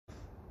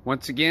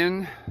Once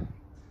again,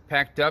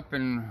 packed up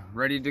and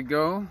ready to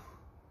go.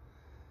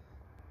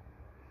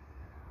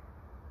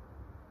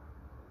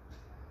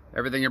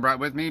 Everything I brought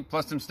with me,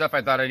 plus some stuff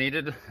I thought I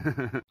needed.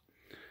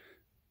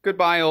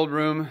 Goodbye, old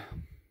room.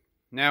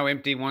 Now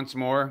empty once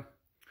more.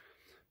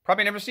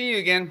 Probably never see you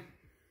again.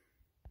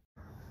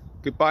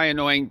 Goodbye,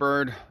 annoying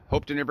bird.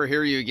 Hope to never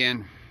hear you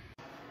again.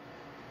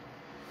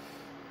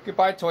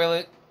 Goodbye,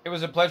 toilet. It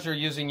was a pleasure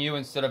using you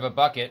instead of a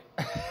bucket.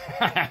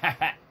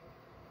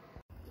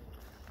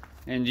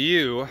 And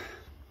you.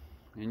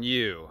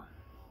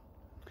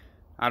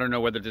 I don't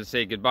know whether to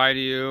say goodbye to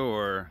you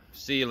or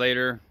see you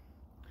later.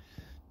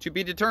 To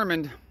be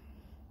determined.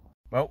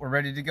 Well, we're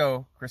ready to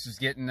go. Chris is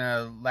getting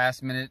a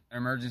last minute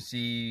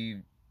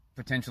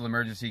potential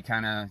emergency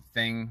kind of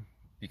thing,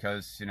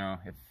 because, you know,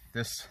 if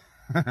this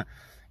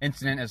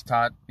incident has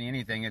taught me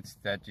anything, it's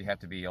that you have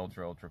to be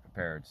ultra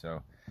prepared.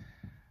 So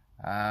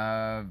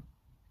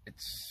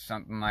it's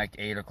something like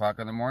 8 o'clock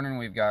in the morning.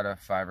 We've got a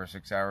 5 or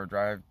 6 hour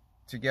drive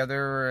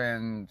together,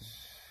 and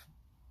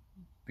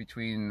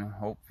between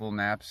hopeful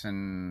naps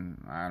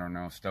and, I don't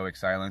know, stoic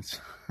silence.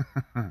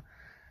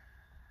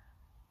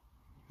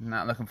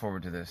 Not looking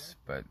forward to this,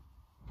 but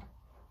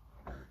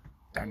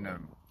time to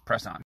press on.